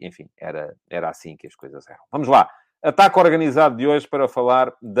 E, enfim, era assim que as coisas eram. Vamos lá. Ataque organizado de hoje para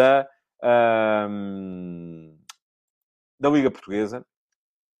falar da Liga Portuguesa.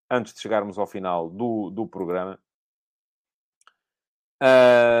 Antes de chegarmos ao final do programa.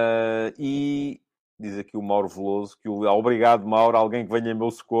 E diz aqui o Mauro Veloso que obrigado, Mauro, alguém que venha em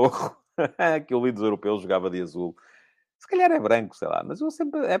meu socorro, que o Leeds europeu jogava de azul. Se calhar é branco, sei lá, mas eu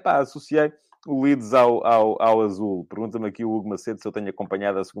sempre, associei o Leeds ao azul. Pergunta-me aqui o Hugo Macedo se eu tenho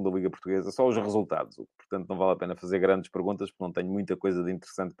acompanhado a segunda Liga Portuguesa, só os resultados, Hugo. Portanto, não vale a pena fazer grandes perguntas, porque não tenho muita coisa de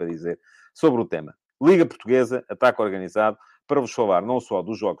interessante para dizer sobre o tema. Liga Portuguesa, ataque organizado, para vos falar não só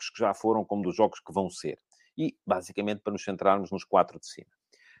dos jogos que já foram, como dos jogos que vão ser. E, basicamente, para nos centrarmos nos 4 de cima.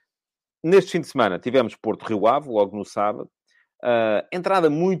 Neste fim de semana, tivemos Porto-Rio Ave, logo no sábado. Entrada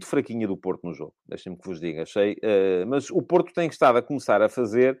muito fraquinha do Porto no jogo, deixem-me que vos diga, achei. Mas o Porto tem estado a começar a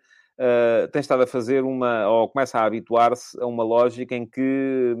fazer... ou começa a habituar-se a uma lógica em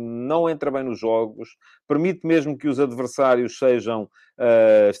que não entra bem nos jogos, permite mesmo que os adversários sejam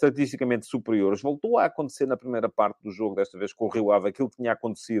estatisticamente superiores. Voltou a acontecer na primeira parte do jogo, desta vez com o Rio Ave, aquilo que tinha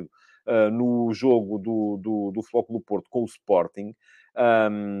acontecido no jogo do Futebol Clube do Porto com o Sporting.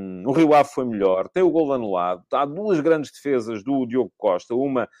 O Rio Ave foi melhor, tem o gol anulado, há 2 grandes defesas do Diogo Costa,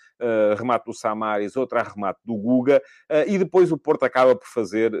 uma remate do Samaris, outra remate do Guga, e depois o Porto acaba por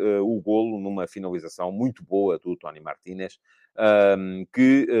fazer o golo numa finalização muito boa do Tony Martínez,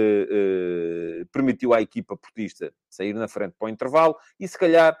 que permitiu à equipa portista sair na frente para o intervalo, e se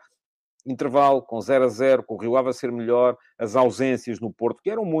calhar intervalo com 0-0, com o Rio Ave a ser melhor, as ausências no Porto, que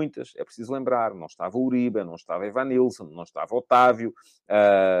eram muitas, é preciso lembrar, não estava Uribe, não estava Evanilson, não estava Otávio,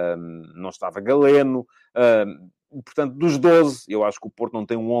 não estava Galeno, portanto, dos 12, eu acho que o Porto não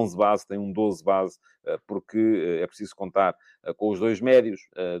tem um 11 base, tem um 12 base, porque é preciso contar com os dois médios.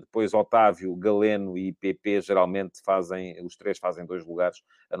 Depois Otávio, Galeno e PP geralmente os três fazem 2 lugares,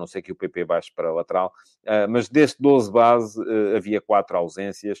 a não ser que o PP baixe para a lateral. Mas deste 12 base havia 4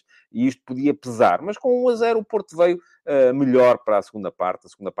 ausências e isto podia pesar. Mas com 1-0 o Porto veio melhor para a segunda parte. A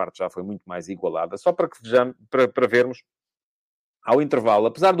segunda parte já foi muito mais igualada. Só para que vejamos, para vermos, ao intervalo,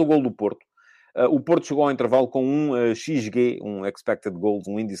 apesar do gol do Porto, o Porto chegou ao intervalo com um XG, um expected goals,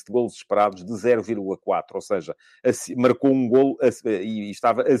 um índice de golos esperados de 0,4, ou seja, marcou um golo e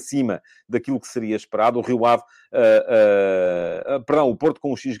estava acima daquilo que seria esperado. O Rio Ave, perdão, o Porto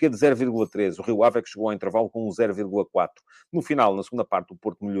com um XG de 0,3, o Rio Ave é que chegou ao intervalo com um 0,4. No final, na segunda parte, o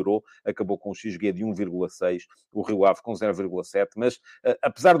Porto melhorou, acabou com um XG de 1,6, o Rio Ave com 0,7, mas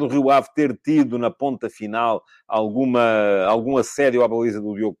apesar do Rio Ave ter tido na ponta final algum assédio à baliza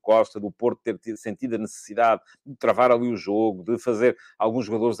do Diogo Costa, do Porto ter sentido a necessidade de travar ali o jogo, de fazer alguns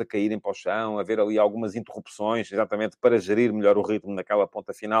jogadores a caírem para o chão, haver ali algumas interrupções, exatamente para gerir melhor o ritmo naquela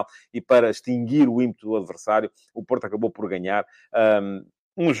ponta final e para extinguir o ímpeto do adversário, o Porto acabou por ganhar.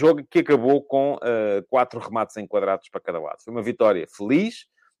 Um jogo que acabou com 4 remates enquadrados para cada lado. Foi uma vitória feliz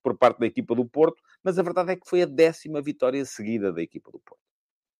por parte da equipa do Porto, mas a verdade é que foi a 10ª vitória seguida da equipa do Porto.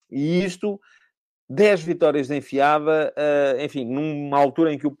 E isto... 10 vitórias de enfiada, enfim, numa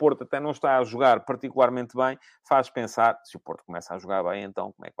altura em que o Porto até não está a jogar particularmente bem, faz pensar, se o Porto começa a jogar bem,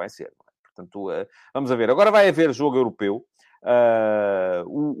 então como é que vai ser? Portanto, vamos a ver. Agora vai haver jogo europeu.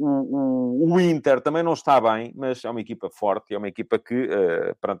 O Inter também não está bem, mas é uma equipa forte, é uma equipa que,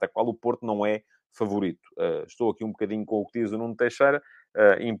 perante a qual o Porto não é favorito. Estou aqui um bocadinho com o que diz o Nuno Teixeira.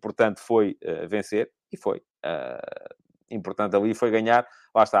 Importante foi vencer, e foi. Importante ali foi ganhar,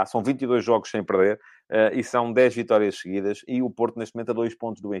 lá está, são 22 jogos sem perder, e são 10 vitórias seguidas, e o Porto neste momento a 2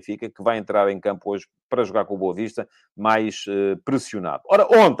 pontos do Benfica, que vai entrar em campo hoje para jogar com o Boa Vista, mais pressionado. Ora,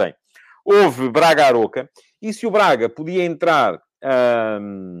 ontem houve Braga-Aroca, e se o Braga podia entrar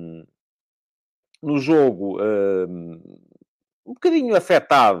no jogo um bocadinho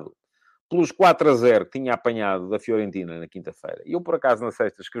afetado pelos 4-0 que tinha apanhado da Fiorentina na quinta-feira, e eu por acaso na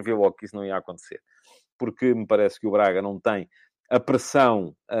sexta escrevi logo que isso não ia acontecer, porque me parece que o Braga não tem a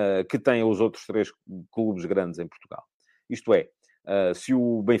pressão que têm os outros 3 clubes grandes em Portugal. Isto é, se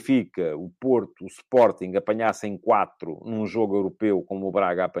o Benfica, o Porto, o Sporting apanhassem 4 num jogo europeu, como o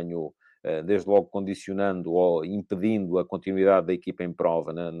Braga apanhou, desde logo condicionando ou impedindo a continuidade da equipa em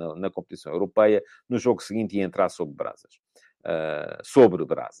prova na competição europeia, no jogo seguinte ia entrar sob brasas. Sobre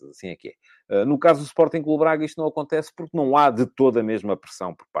brasas, assim é que é. No caso do Sporting Clube Braga, isto não acontece porque não há de toda a mesma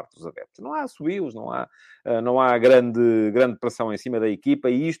pressão por parte dos adeptos. Não há assobios, não há grande pressão em cima da equipa,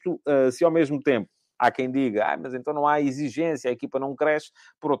 e isto, se ao mesmo tempo há quem diga, mas então não há exigência, a equipa não cresce,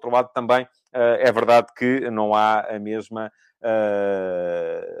 por outro lado também é verdade que não há a mesma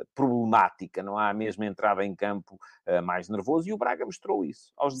problemática, não há a mesma entrada em campo mais nervoso, e o Braga mostrou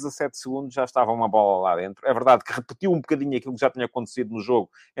isso. Aos 17 segundos já estava uma bola lá dentro. É verdade que repetiu um bocadinho aquilo que já tinha acontecido no jogo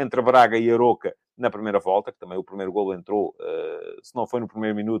entre Braga e Aroca na primeira volta, que também o primeiro golo entrou, se não foi no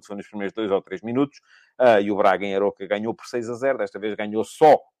primeiro minuto, foi nos primeiros 2 ou 3 minutos, e o Braga em Aroca ganhou por 6-0, desta vez ganhou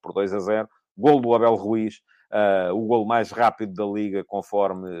só por 2-0, golo do Abel Ruiz, o golo mais rápido da Liga,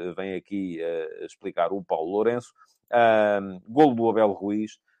 conforme vem aqui explicar o Paulo Lourenço. Golo do Abel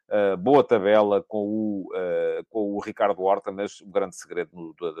Ruiz, boa tabela com o Ricardo Horta, mas o grande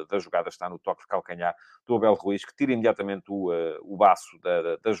segredo da jogada está no toque de calcanhar do Abel Ruiz, que tira imediatamente o baço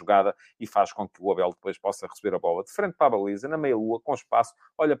da jogada e faz com que o Abel depois possa receber a bola de frente para a baliza, na meia-lua, com espaço,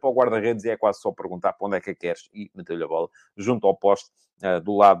 olha para o guarda-redes e é quase só perguntar para onde é que a queres, e meteu-lhe a bola junto ao poste,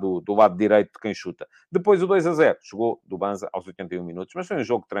 do lado direito de quem chuta. Depois o 2-0 chegou do Banza aos 81 minutos, mas foi um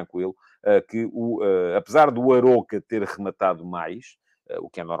jogo tranquilo, que apesar do Aroca ter rematado mais, o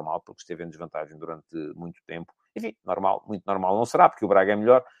que é normal, porque esteve em desvantagem durante muito tempo. Enfim, normal, muito normal não será, porque o Braga é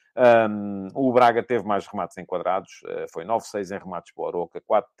melhor. O Braga teve mais remates enquadrados, foi 9-6 em remates para o Aroca,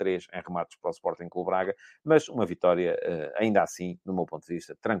 4-3 em remates para o Sporting Clube Braga, mas uma vitória, ainda assim, no meu ponto de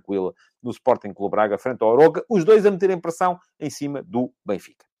vista, tranquila, do Sporting Clube Braga frente ao Aroca, os dois a meterem pressão em cima do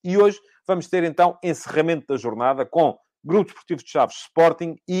Benfica. E hoje vamos ter, então, encerramento da jornada com Grupo Desportivo de Chaves,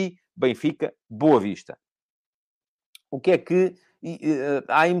 Sporting e Benfica, Boa Vista. O que é que...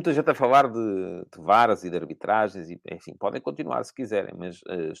 há aí muita gente a falar de varas e de arbitragens, e, enfim, podem continuar se quiserem, mas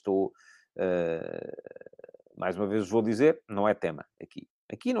mais uma vez vou dizer, não é tema aqui.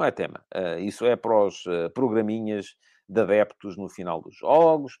 Aqui não é tema. Isso é para os programinhas de adeptos no final dos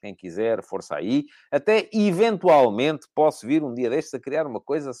jogos, quem quiser, força aí. Até, eventualmente, posso vir um dia destes a criar uma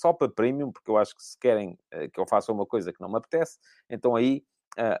coisa só para premium, porque eu acho que se querem que eu faça uma coisa que não me apetece, então aí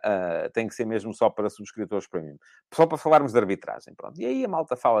tem que ser mesmo só para subscritores premium. Só para falarmos de arbitragem, pronto. E aí a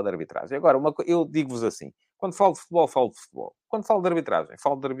malta fala de arbitragem. Agora, eu digo-vos assim, quando falo de futebol, falo de futebol. Quando falo de arbitragem,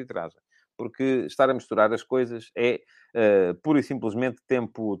 falo de arbitragem. Porque estar a misturar as coisas é pura e simplesmente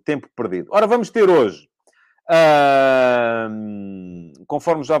tempo perdido. Ora, vamos ter hoje,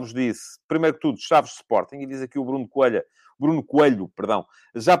 conforme já vos disse, primeiro que tudo, Chaves Sporting, e diz aqui o Bruno Coelho, perdão,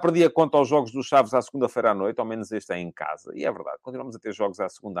 já perdi a conta aos jogos dos Chaves à segunda-feira à noite, ao menos este é em casa. E é verdade, continuamos a ter jogos à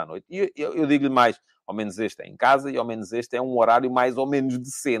segunda à noite. E eu digo-lhe mais, ao menos este é em casa e ao menos este é um horário mais ou menos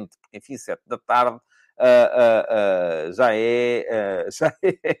decente. Porque, enfim, 7 da tarde já é...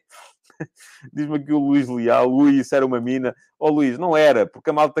 Diz-me aqui o Luís Leal, Ui, isso era uma mina. Luís, não era, porque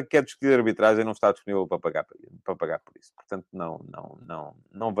a malta que quer discutir a arbitragem não está disponível para pagar por isso. Portanto,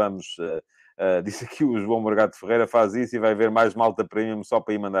 não vamos... disse aqui o João Morgado Ferreira, faz isso e vai ver mais malta premium só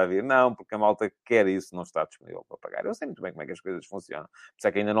para ir mandar vir. Não, porque a malta que quer isso não está disponível para pagar. Eu sei muito bem como é que as coisas funcionam. Por isso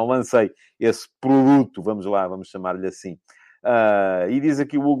é que ainda não lancei esse produto, vamos chamar-lhe assim. E diz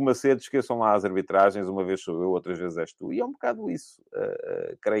aqui o Hugo Macedo, esqueçam lá as arbitragens, uma vez sou eu, outras vezes és tu. E é um bocado isso.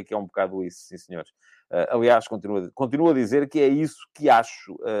 Creio que é um bocado isso, sim senhores. Aliás, continuo a dizer que é isso que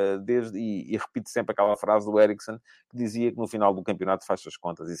acho, e repito sempre aquela frase do Eriksen, que dizia que no final do campeonato faz as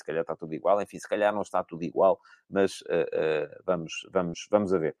contas e se calhar está tudo igual. Enfim, se calhar não está tudo igual, mas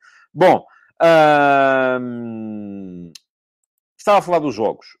vamos a ver. Bom, estava a falar dos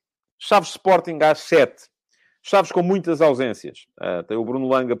jogos. Chaves Sporting às 7. Chaves com muitas ausências. Tem o Bruno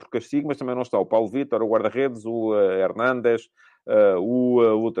Langa por castigo, mas também não está o Paulo Vítor, o guarda-redes, o Hernández,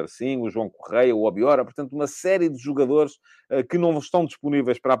 o Tarcinho, o João Correia, o Obiora. Portanto, uma série de jogadores que não estão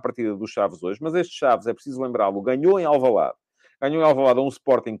disponíveis para a partida dos Chaves hoje. Mas este Chaves, é preciso lembrá-lo, ganhou em Alvalade. Ganhou em Alvalade um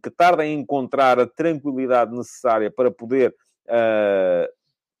Sporting que tarda em encontrar a tranquilidade necessária para poder...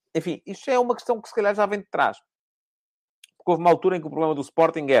 Enfim, isto é uma questão que se calhar já vem de trás. Porque houve uma altura em que o problema do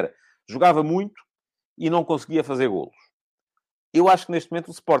Sporting era jogava muito e não conseguia fazer golos. Eu acho que neste momento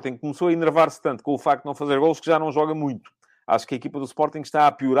o Sporting começou a enervar-se tanto com o facto de não fazer golos que já não joga muito. Acho que a equipa do Sporting está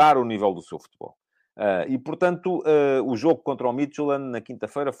a piorar o nível do seu futebol. E, portanto, o jogo contra o Midtjylland na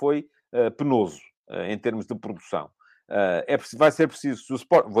quinta-feira foi penoso em termos de produção. Vai ser preciso,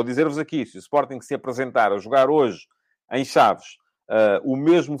 vou dizer-vos aqui, se o Sporting se apresentar a jogar hoje em Chaves o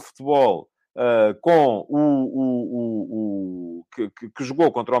mesmo futebol com que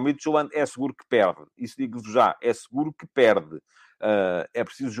jogou contra o Midtjylland, é seguro que perde. Isso digo-vos já, é seguro que perde. É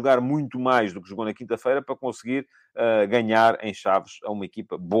preciso jogar muito mais do que jogou na quinta-feira para conseguir ganhar em Chaves a uma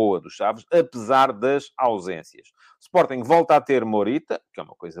equipa boa dos Chaves, apesar das ausências. O Sporting volta a ter Morita, que é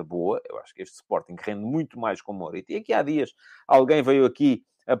uma coisa boa. Eu acho que este Sporting rende muito mais com Morita. E aqui há dias alguém veio aqui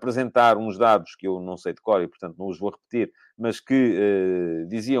apresentar uns dados que eu não sei de cor e, portanto, não os vou repetir, mas que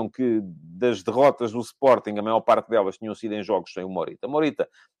diziam que das derrotas do Sporting, a maior parte delas tinham sido em jogos sem o Morita. Morita,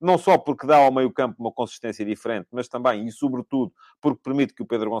 não só porque dá ao meio-campo uma consistência diferente, mas também, e sobretudo, porque permite que o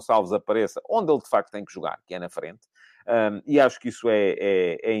Pedro Gonçalves apareça onde ele, de facto, tem que jogar, que é na frente. E acho que isso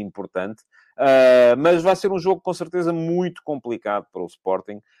é importante. Mas vai ser um jogo, com certeza, muito complicado para o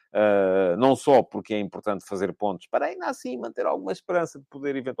Sporting. Não só porque é importante fazer pontos, para ainda assim manter alguma esperança de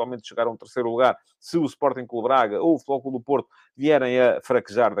poder eventualmente chegar a um terceiro lugar, se o Sporting Clube Braga ou o Futebol Clube do Porto vierem a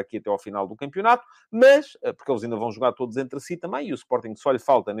fraquejar daqui até ao final do campeonato, mas, porque eles ainda vão jogar todos entre si também, e o Sporting só lhe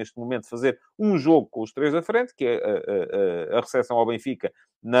falta, neste momento, fazer um jogo com os três da frente, que é a recepção ao Benfica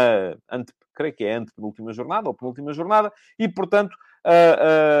creio que é a antepenúltima jornada, ou penúltima jornada, e, portanto,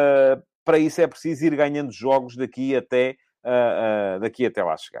 para isso é preciso ir ganhando jogos daqui até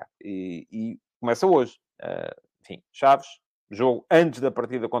lá chegar. E começa hoje. Enfim, Chaves, jogo antes da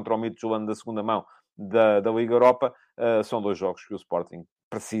partida contra o Midtjylland da segunda mão da Liga Europa. São dois jogos que o Sporting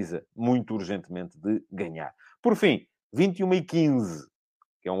precisa muito urgentemente de ganhar. Por fim, 21h15,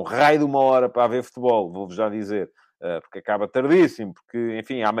 que é um raio de uma hora para haver futebol, vou-vos já dizer, porque acaba tardíssimo, porque,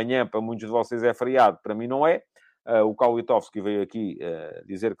 enfim, amanhã para muitos de vocês é feriado, para mim não é. O Kaulitovski veio aqui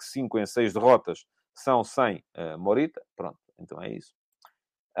dizer que 5 em 6 derrotas são sem Morita. Pronto, então é isso.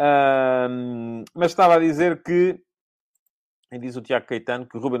 Mas estava a dizer que, e diz o Tiago Caetano,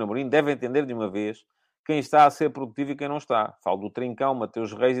 que o Ruben Amorim deve entender de uma vez quem está a ser produtivo e quem não está. Falo do Trincão,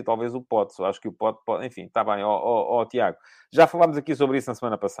 Mateus Reis e talvez o Pote. Eu acho que o Pote pode... Enfim, está bem, Tiago. Já falámos aqui sobre isso na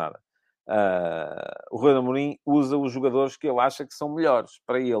semana passada. O Ruben Amorim usa os jogadores que ele acha que são melhores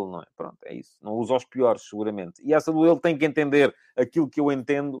para ele, não é? Pronto, é isso. Não usa os piores, seguramente. E essa do ele tem que entender aquilo que eu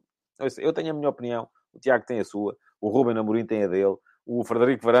entendo. Eu tenho a minha opinião, o Tiago tem a sua, o Ruben Amorim tem a dele, o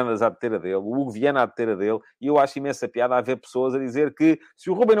Frederico Varandas há de ter a dele, o Hugo Viana há de ter a dele, e eu acho imensa piada haver pessoas a dizer que se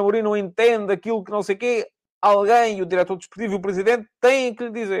o Ruben Amorim não entende aquilo que não sei o quê, alguém, o diretor desportivo e o presidente, têm que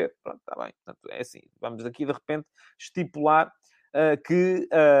lhe dizer. Pronto, está bem. Portanto, é assim. Vamos aqui, de repente, estipular que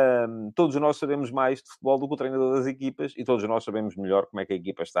todos nós sabemos mais de futebol do que o treinador das equipas e todos nós sabemos melhor como é que a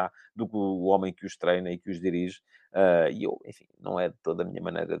equipa está do que o homem que os treina e que os dirige. E eu, enfim, não é de toda a minha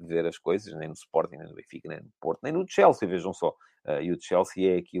maneira de ver as coisas, nem no Sporting, nem no Benfica, nem no Porto, nem no Chelsea, vejam só. E o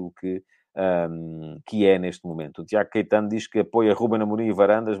Chelsea é aquilo que é neste momento. O Tiago Caetano diz que apoia Ruben Amorim e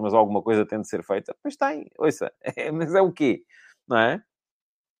Varandas, mas alguma coisa tem de ser feita. Pois tem, ouça. Mas é o quê? Não é?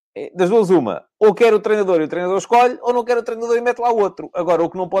 Das duas, uma. Ou quer o treinador e o treinador escolhe, ou não quer o treinador e mete lá outro. Agora, o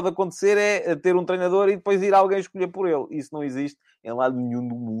que não pode acontecer é ter um treinador e depois ir alguém escolher por ele. Isso não existe em lado nenhum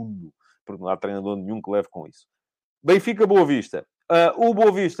do mundo. Porque não há treinador nenhum que leve com isso. Benfica Boa Vista. O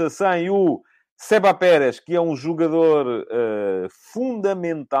Boa Vista sem o Seba Pérez, que é um jogador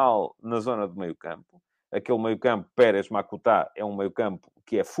fundamental na zona de meio-campo. Aquele meio-campo, Pérez-Macutá, é um meio-campo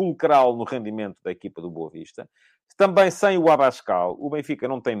que é fulcral no rendimento da equipa do Boa Vista. Também sem o Abascal. O Benfica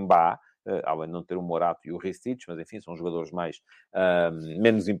não tem Mbá, além de não ter o Morato e o Ristich, mas enfim, são jogadores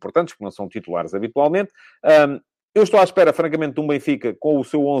menos importantes, porque não são titulares habitualmente. Eu estou à espera, francamente, de um Benfica com o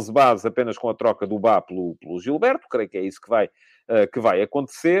seu 11 base, apenas com a troca do Bá pelo Gilberto. Creio que é isso que vai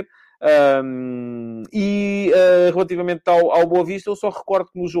acontecer. Relativamente ao Boa Vista, eu só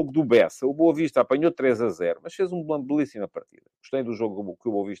recordo que no jogo do Bessa, o Boa Vista apanhou 3-0, mas fez uma belíssima partida. Gostei do jogo que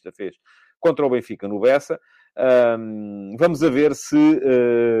o Boa Vista fez contra o Benfica no Bessa. Vamos a ver se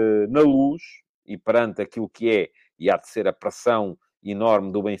na Luz, e perante aquilo que é, e há de ser a pressão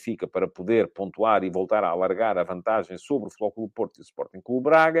enorme do Benfica para poder pontuar e voltar a alargar a vantagem sobre o Futebol Clube Porto e o Sporting Clube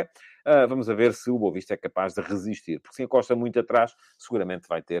Braga, vamos a ver se o Boa Vista é capaz de resistir. Porque se encosta muito atrás, seguramente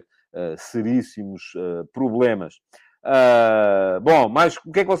vai ter seríssimos problemas. Bom, mas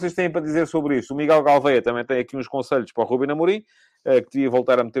o que é que vocês têm para dizer sobre isto? O Miguel Galveia também tem aqui uns conselhos para o Ruben Amorim, que devia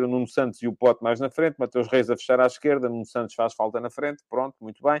voltar a meter o Nuno Santos e o Pote mais na frente, Mateus Reis a fechar à esquerda, Nuno Santos faz falta na frente, pronto,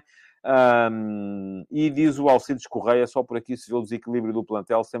 muito bem. E diz o Alcides Correia, só por aqui se vê o desequilíbrio do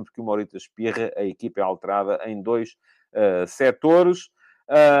plantel, sempre que o Morita espirra, a equipa é alterada em 2 setores.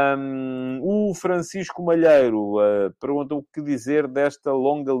 O Francisco Malheiro pergunta o que dizer desta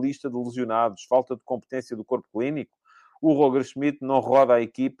longa lista de lesionados, falta de competência do corpo clínico. O Roger Schmidt não roda a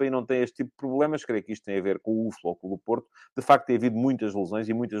equipa e não tem este tipo de problemas. Creio que isto tem a ver com o Futebol Clube Porto. De facto, tem havido muitas lesões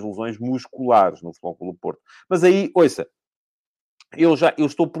e muitas lesões musculares no Futebol Clube Porto. Mas aí, ouça, eu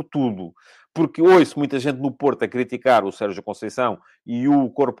estou por tudo. Porque ouço muita gente no Porto a criticar o Sérgio Conceição e o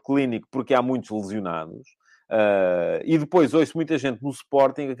corpo clínico porque há muitos lesionados. E depois ouço muita gente no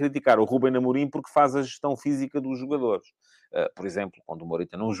Sporting a criticar o Ruben Amorim porque faz a gestão física dos jogadores. Por exemplo, quando o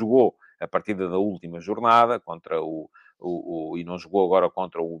Morita não jogou a partida da última jornada contra e não jogou agora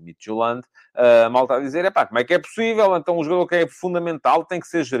contra o Midtjylland, a malta a dizer, como é que é possível? Então um jogador que é fundamental tem que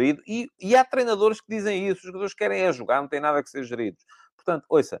ser gerido. E há treinadores que dizem isso. Os jogadores querem jogar, não tem nada que ser geridos. Portanto,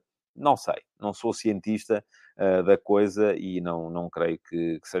 ouça, não sei. Não sou cientista da coisa e não creio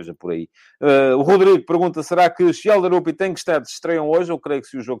que seja por aí. O Rodrigo pergunta, será que Sheldon e Tenkstead estreiam hoje? Eu creio que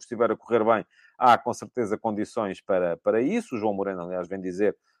se o jogo estiver a correr bem, há com certeza condições para isso. O João Moreno, aliás, vem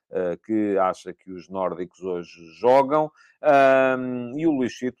dizer que acha que os nórdicos hoje jogam. E o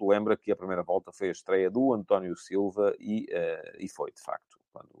Luís Chito lembra que a primeira volta foi a estreia do António Silva e foi, de facto,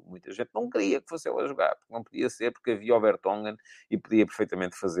 quando muita gente não queria que fosse ele a jogar, porque não podia ser, porque havia o Vertonghen e podia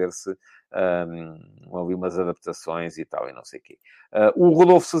perfeitamente fazer-se ali umas adaptações e tal, e não sei o quê. O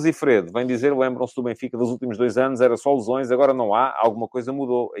Rodolfo Sazifredo vem dizer, lembram-se do Benfica dos últimos 2 anos, era só lesões, agora não há, alguma coisa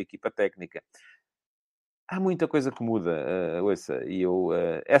mudou, a equipa técnica. Há muita coisa que muda, ouça, e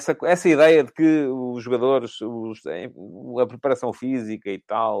essa ideia de que os jogadores, a preparação física e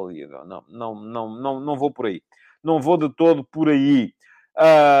tal, não vou por aí. Não vou de todo por aí.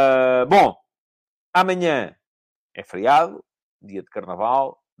 Bom, amanhã é feriado, dia de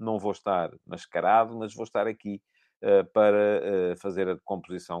Carnaval, não vou estar mascarado, mas vou estar aqui para fazer a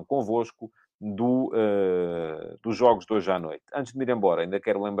decomposição convosco dos jogos de hoje à noite. Antes de me ir embora, ainda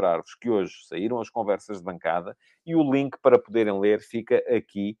quero lembrar-vos que hoje saíram as conversas de bancada e o link para poderem ler fica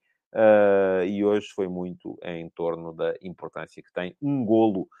aqui. E hoje foi muito em torno da importância que tem um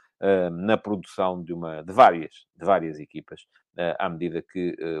golo na produção de várias equipas, à medida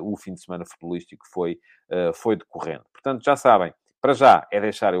que o fim de semana futebolístico foi decorrendo. Portanto, já sabem, para já é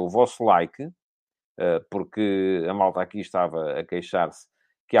deixarem o vosso like, porque a malta aqui estava a queixar-se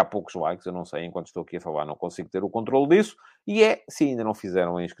que há poucos likes, eu não sei, enquanto estou aqui a falar não consigo ter o controle disso, e se ainda não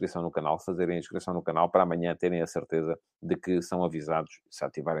fizeram a inscrição no canal, fazerem a inscrição no canal para amanhã terem a certeza de que são avisados, se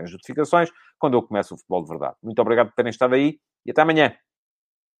ativarem as notificações, quando eu começo o futebol de verdade. Muito obrigado por terem estado aí, e até amanhã!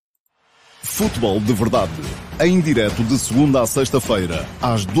 Futebol de verdade, em direto de segunda a sexta-feira,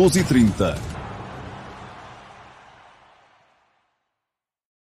 às 12h30.